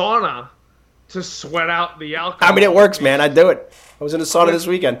sauna to sweat out the alcohol. I mean, it works, man. I'd do it. I was in a sauna this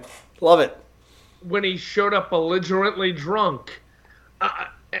weekend. Love it. When he showed up belligerently drunk.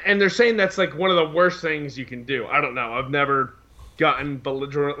 And they're saying that's like one of the worst things you can do. I don't know. I've never gotten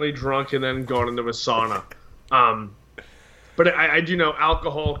belligerently drunk and then gone into a sauna. But I do know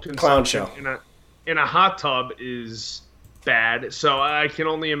alcohol consumption in a hot tub is bad. So I can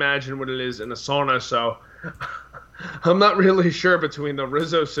only imagine what it is in a sauna. So I'm not really sure between the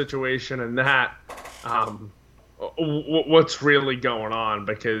Rizzo situation and that what's really going on,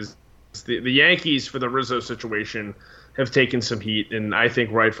 because the Yankees for the Rizzo situation have taken some heat, and I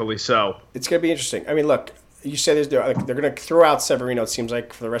think rightfully so. It's going to be interesting. I mean, look, you said they're going to throw out Severino, it seems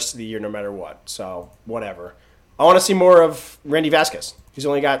like, for the rest of the year no matter what. So, whatever. I want to see more of Randy Vasquez. He's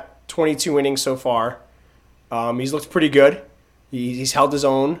only got 22 innings so far. He's looked pretty good. He's held his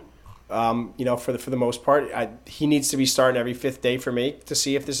own, for the most part. He needs to be starting every 5th day for me to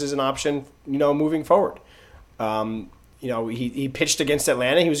see if this is an option, moving forward. He pitched against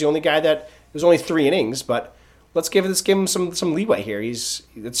Atlanta. He was the only guy it was only 3 innings, but let's give him some leeway here.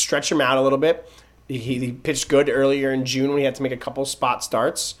 Let's stretch him out a little bit. He pitched good earlier in June when he had to make a couple spot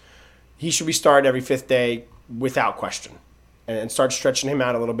starts. He should be started every 5th day without question, and start stretching him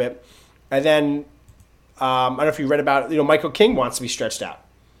out a little bit. And then I don't know if you read about Michael King wants to be stretched out.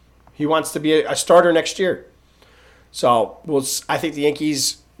 He wants to be a starter next year. So I think the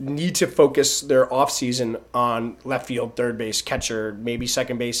Yankees need to focus their offseason on left field, third base, catcher, maybe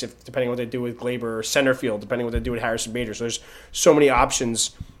second base, depending on what they do with Glaber, or center field, depending on what they do with Harrison Bader. So there's so many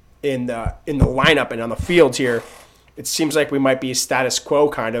options in the lineup and on the field here. It seems like we might be status quo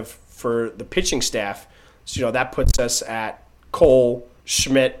kind of for the pitching staff. So that puts us at Cole,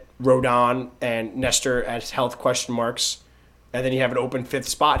 Schmidt, Rodon and Nestor as health question marks, and then you have an open fifth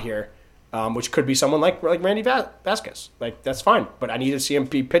spot here, which could be someone like Randy Vasquez. Like, that's fine, but I need to see him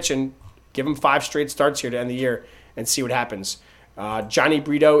be pitching, give him 5 straight starts here to end the year, and see what happens. Johnny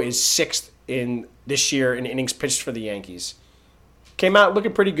Brito is 6th in this year in innings pitched for the Yankees. Came out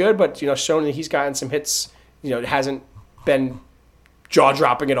looking pretty good, but showing that he's gotten some hits. It hasn't been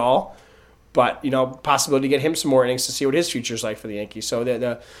jaw-dropping at all, but possibility to get him some more innings to see what his future is like for the Yankees. So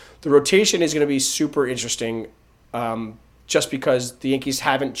the rotation is going to be super interesting, just because the Yankees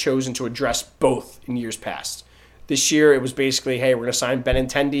haven't chosen to address both in years past. This year it was basically, hey, we're going to sign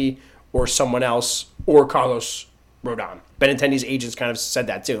Benintendi or someone else or Carlos Rodon. Benintendi's agents kind of said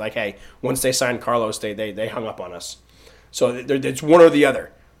that too, like, hey, once they signed Carlos, they hung up on us. So it's one or the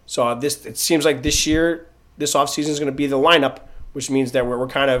other. So it seems like this year, this offseason is going to be the lineup, which means that we're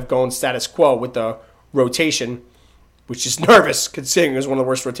kind of going status quo with the rotation, which is nervous considering it was one of the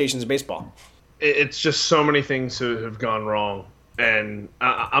worst rotations in baseball. It's just so many things have gone wrong, and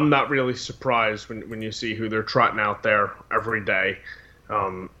I'm not really surprised when you see who they're trotting out there every day.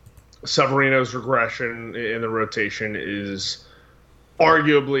 Severino's regression in the rotation is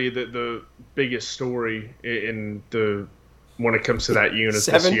arguably the biggest story when it comes to that unit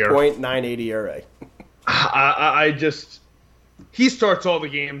this year. 7.98 ERA. He starts all the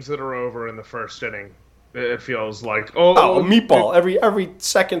games that are over in the first inning. It feels like a meatball. Every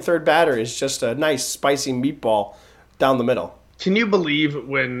second, third batter is just a nice spicy meatball down the middle. Can you believe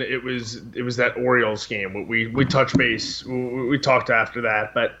when it was that Orioles game? We touched base. We talked after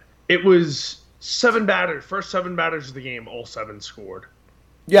that, but it was 7 batters. First 7 batters of the game, all 7 scored.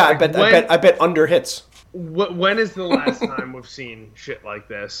 Yeah, I bet under hits. When is the last time we've seen shit like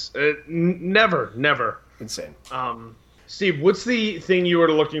this? Never. Insane. Steve, what's the thing you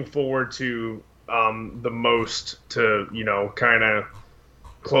were looking forward to the most to kind of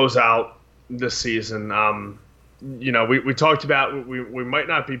close out this season? We talked about we might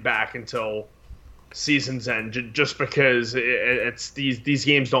not be back until season's end, just because it's these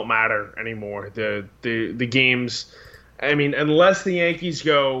games don't matter anymore. The games, I mean, unless the Yankees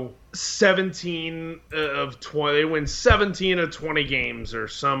go 17 of 20, they win 17 of 20 games or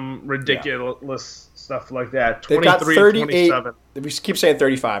some ridiculous stuff like that. 23, 27. We keep saying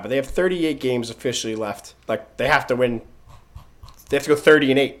 35, but they have 38 games officially left. Like, they have to win. They have to go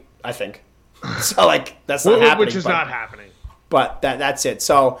 30-8, I think. So, that's not happening. Which is not happening. But that's it.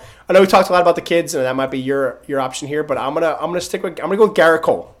 So I know we talked a lot about the kids, and that might be your option here. But I'm gonna go with Gerrit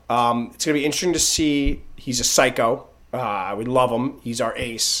Cole. It's gonna be interesting to see. He's a psycho. We love him. He's our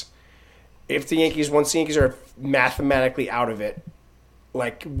ace. Once the Yankees are mathematically out of it,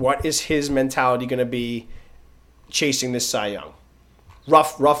 what is his mentality gonna be chasing this Cy Young?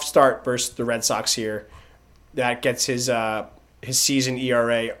 Rough start versus the Red Sox here. That gets his season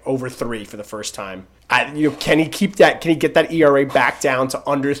ERA over 3 for the first time. Can he keep that? Can he get that ERA back down to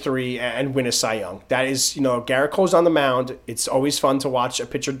under 3 and win a Cy Young? That is, Gerrit Cole's on the mound. It's always fun to watch a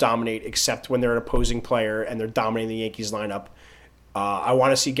pitcher dominate, except when they're an opposing player and they're dominating the Yankees lineup. I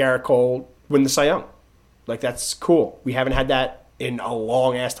want to see Gerrit Cole win the Cy Young. That's cool. We haven't had that in a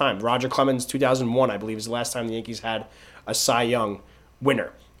long ass time. Roger Clemens, 2001, I believe, is the last time the Yankees had a Cy Young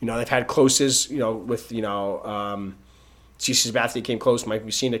winner. They've had closes, with CC Sabathia came close. Mike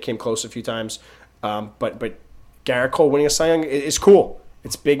Mussina came close a few times. But Gerrit Cole winning a Cy Young is cool.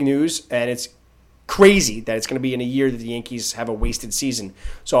 It's big news, and it's crazy that it's going to be in a year that the Yankees have a wasted season.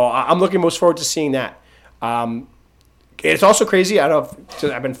 So I'm looking most forward to seeing that. It's also crazy. I don't know if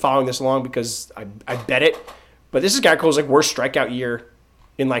I've been following this along because I bet it, but this is Gerrit Cole's worst strikeout year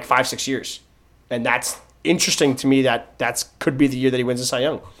in 5-6 years, and that's interesting to me. That could be the year that he wins the Cy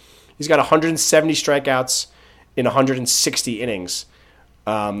Young. He's got 170 strikeouts in 160 innings.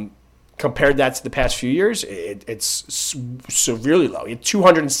 Compared that to the past few years, it's severely low. He had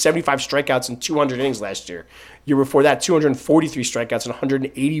 275 strikeouts in 200 innings last year. Year before that, 243 strikeouts in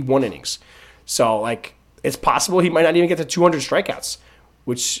 181 innings. So, it's possible he might not even get to 200 strikeouts,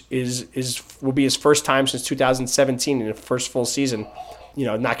 which will be his first time since 2017 in the first full season,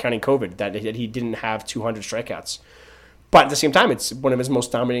 not counting COVID, that he didn't have 200 strikeouts. But at the same time, it's one of his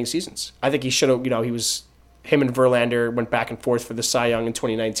most dominating seasons. I think he should have, him and Verlander went back and forth for the Cy Young in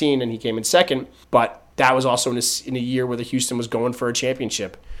 2019, and he came in second. But that was also in a year where the Houston was going for a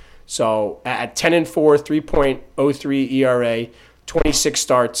championship. So at 10-4, 3.03 ERA, 26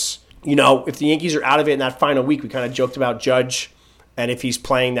 starts. If the Yankees are out of it in that final week, we kind of joked about Judge, and if he's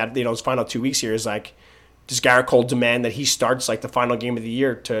playing that, his final 2 weeks here is does Gerrit Cole demand that he starts the final game of the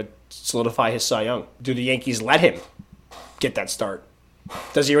year to solidify his Cy Young? Do the Yankees let him get that start?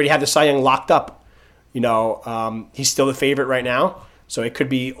 Does he already have the Cy Young locked up? He's still the favorite right now. So it could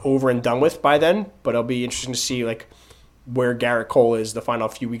be over and done with by then, but it'll be interesting to see like where Gerrit Cole is the final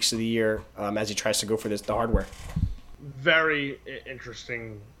few weeks of the year as he tries to go for the hardware. Very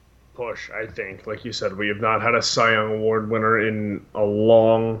interesting push, I think. Like you said, we have not had a Cy Young Award winner in a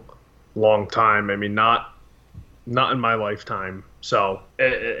long time. I mean, not in my lifetime. So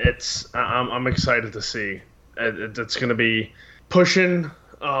I'm excited to see. It's going to be pushing.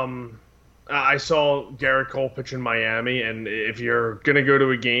 I saw Gerrit Cole pitch in Miami, and if you're going to go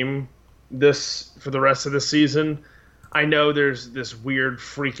to a game for the rest of the season, I know there's this weird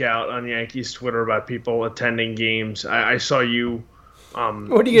freak out on Yankees Twitter about people attending games. I saw you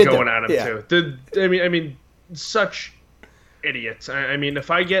what are you going at him too. I mean, such idiots. I mean,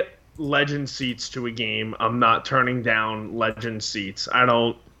 if I get legend seats to a game, I'm not turning down legend seats. I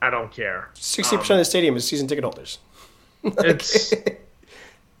don't care. 60% of the stadium is season ticket holders. It's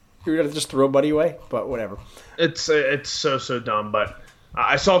you're gonna just throw Buddy away, but whatever. It's so dumb. But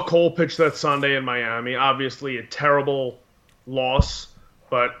I saw Cole pitch that Sunday in Miami. Obviously, a terrible loss,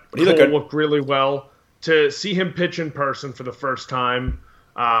 but Cole looked really well. To see him pitch in person for the first time,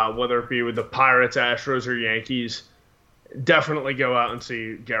 whether it be with the Pirates, Astros, or Yankees, definitely go out and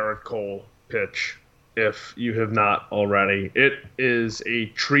see Gerrit Cole pitch if you have not already. It is a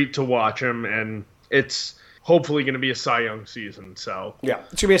treat to watch him, and it's hopefully going to be a Cy Young season. So yeah, it's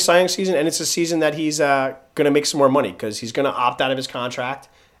going to be a Cy Young season, and it's a season that he's going to make some more money because he's going to opt out of his contract,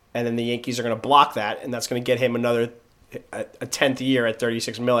 and then the Yankees are going to block that, and that's going to get him a 10th year at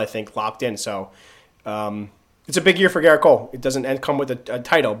 $36 million, I think, locked in. So it's a big year for Gerrit Cole. It doesn't come with a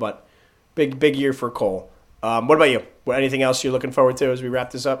title, but big year for Cole. What about you? Anything else you're looking forward to as we wrap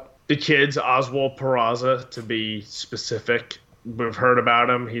this up? The kids, Oswald, Peraza, to be specific. We've heard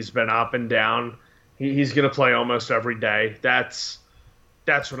about him. He's been up and down. He's going to play almost every day. That's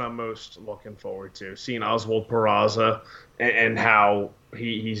what I'm most looking forward to, seeing Oswald Peraza and how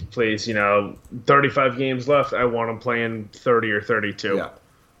he plays, 35 games left. I want him playing 30 or 32. Yeah.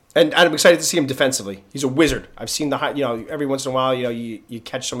 And I'm excited to see him defensively. He's a wizard. I've seen every once in a while, you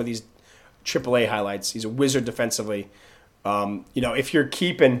catch some of these AAA highlights. He's a wizard defensively. If you're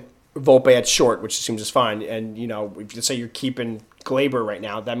keeping Volpe at short, which seems just fine, and if you say you're keeping Gleyber right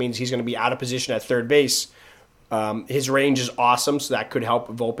now, that means he's going to be out of position at third base. His range is awesome, so that could help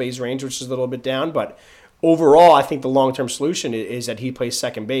Volpe's range, which is a little bit down. But overall, I think the long-term solution is that he plays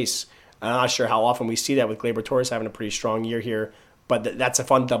second base. I'm not sure how often we see that with Gleyber Torres having a pretty strong year here, but that's a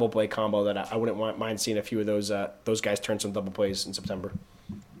fun double play combo that I wouldn't mind seeing a few of those guys turn some double plays in September.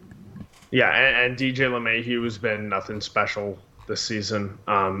 Yeah, and DJ LeMahieu has been nothing special this season.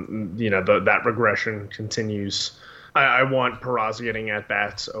 That regression continues. I want Peraza getting at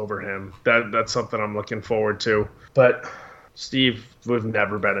bats over him. That's something I'm looking forward to. But Steve, we've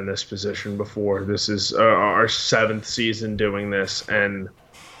never been in this position before. This is our 7th season doing this, and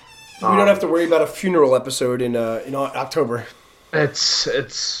we don't have to worry about a funeral episode in October. It's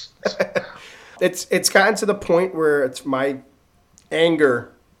it's gotten to the point where it's my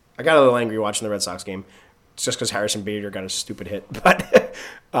anger. I got a little angry watching the Red Sox game. It's just because Harrison Bader got a stupid hit. But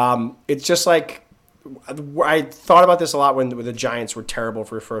it's just like I thought about this a lot when the Giants were terrible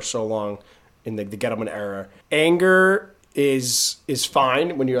for so long in the Gettleman era. Anger is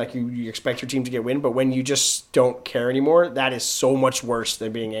fine when you're like you expect your team to get win, but when you just don't care anymore, that is so much worse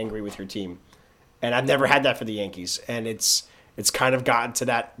than being angry with your team. And I've never had that for the Yankees, and it's kind of gotten to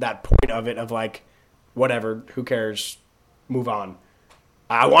that point of it of like, whatever, who cares, move on.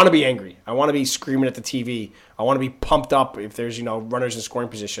 I want to be angry. I want to be screaming at the TV. I want to be pumped up if there's runners in scoring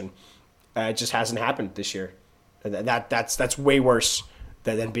position. It just hasn't happened this year. That's way worse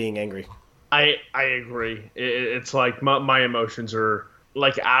than being angry. I agree. It's like my emotions are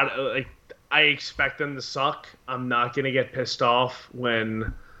like I expect them to suck. I'm not gonna get pissed off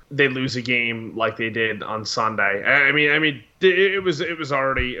when they lose a game like they did on Sunday. I mean, it was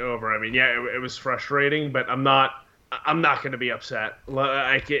already over. I mean, yeah, it was frustrating, but I'm not going to be upset.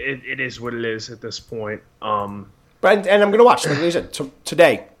 Like it is what it is at this point. And I'm going to watch. Like you said,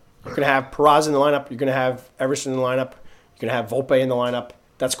 today you're going to have Peraza in the lineup. You're going to have Everspm in the lineup. You're going to have Volpe in the lineup.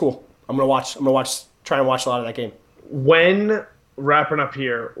 That's cool. I'm going to watch. Try and watch a lot of that game. Wrapping up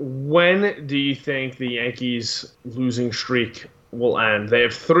here, when do you think the Yankees losing streak will end? They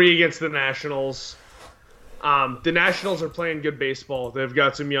have 3 against the Nationals. The Nationals are playing good baseball. They've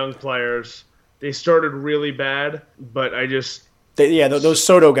got some young players. They started really bad, but those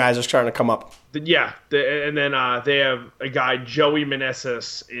Soto guys are starting to come up. And then they have a guy, Joey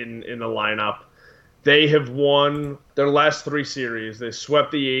Meneses, in the lineup. They have won their last 3 series. They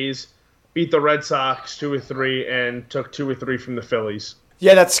swept the A's, beat the Red Sox 2-3, and took 2-3 from the Phillies.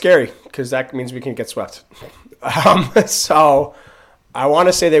 Yeah, that's scary because that means we can get swept. So I want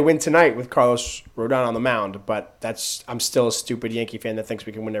to say they win tonight with Carlos Rodon on the mound, but I'm still a stupid Yankee fan that thinks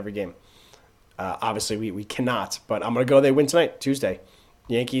we can win every game. Obviously, we cannot, but I'm going to go they win tonight, Tuesday.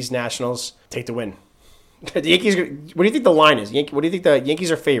 Yankees, Nationals, take the win. The Yankees. What do you think the line is? What do you think the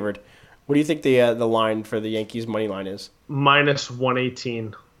Yankees are favored? What do you think the line for the Yankees money line is?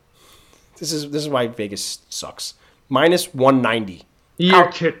 -118. This is why Vegas sucks. -190.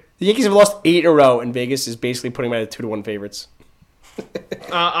 You're kidding. The Yankees have lost 8 in a row, and Vegas is basically putting them at 2-1 favorites.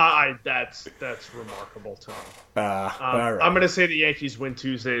 That's remarkable to me. All right. I'm going to say the Yankees win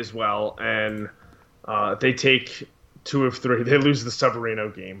Tuesday as well, and they take 2 of 3. They lose the Severino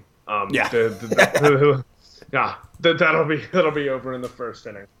game. That'll be over in the first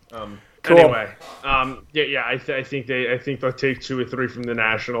inning. Cool. Anyway, I think they'll take 2 or 3 from the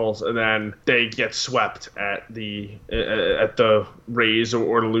Nationals, and then they get swept at the Rays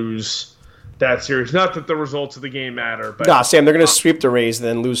or lose that series. Not that the results of the game matter, but Sam, they're going to sweep the Rays and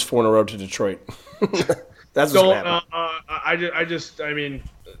then lose 4 in a row to Detroit. That's what's going to happen. I mean,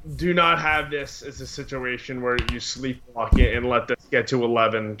 do not have this as a situation where you sleepwalk it and let this get to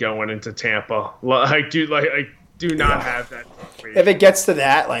 11 going into Tampa. Do not have that situation. If it gets to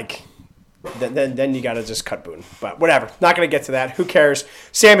that, then you got to just cut Boone. But whatever. Not going to get to that. Who cares?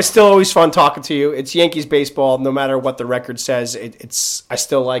 Sam, it's still always fun talking to you. It's Yankees baseball. No matter what the record says, I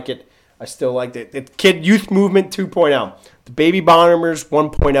still like it. I still like it. The Kid Youth Movement 2.0. The Baby Bombers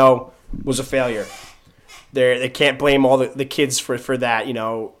 1.0 was a failure. They can't blame all the kids for that,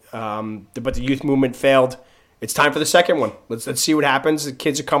 but the youth movement failed. It's time for the second one. Let's see what happens. The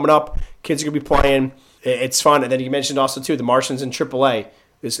kids are coming up. Kids are going to be playing. It's fun. And then you mentioned also, too, the Martians in AAA.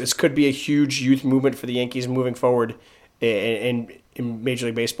 This could be a huge youth movement for the Yankees moving forward in Major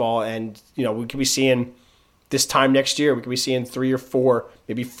League Baseball. And, we could be seeing this time next year, we could be seeing 3 or 4,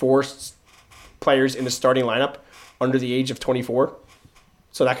 maybe 4 players in the starting lineup under the age of 24.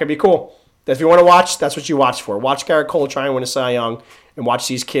 So that could be cool. If you want to watch, that's what you watch for. Watch Gerrit Cole try and win a Cy Young, and watch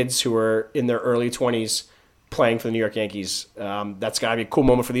these kids who are in their early 20s playing for the New York Yankees. That's got to be a cool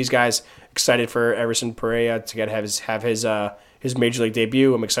moment for these guys. Excited for Everspm Periera to have his Major League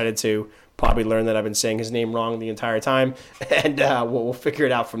debut. I'm excited to probably learn that I've been saying his name wrong the entire time, and we'll figure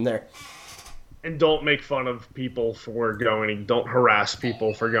it out from there. And don't make fun of people for don't harass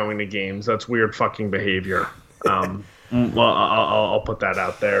people for going to games. That's weird fucking behavior. Well, I'll put that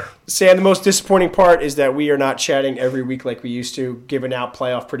out there. Sam, the most disappointing part is that we are not chatting every week like we used to, giving out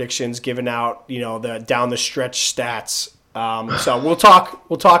playoff predictions, giving out the down the stretch stats. So we'll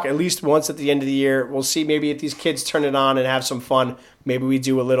talk at least once at the end of the year. We'll see maybe if these kids turn it on and have some fun. Maybe we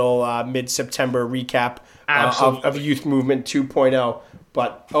do a little mid-September recap of Youth Movement 2.0.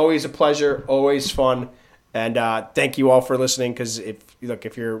 But always a pleasure, always fun. And thank you all for listening. Because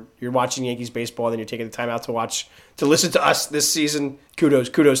if you're watching Yankees baseball, then you're taking the time out to listen to us this season.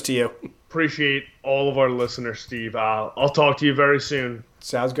 Kudos to you. Appreciate all of our listeners, Steve. I'll talk to you very soon.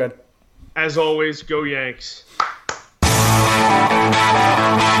 Sounds good. As always, go Yanks.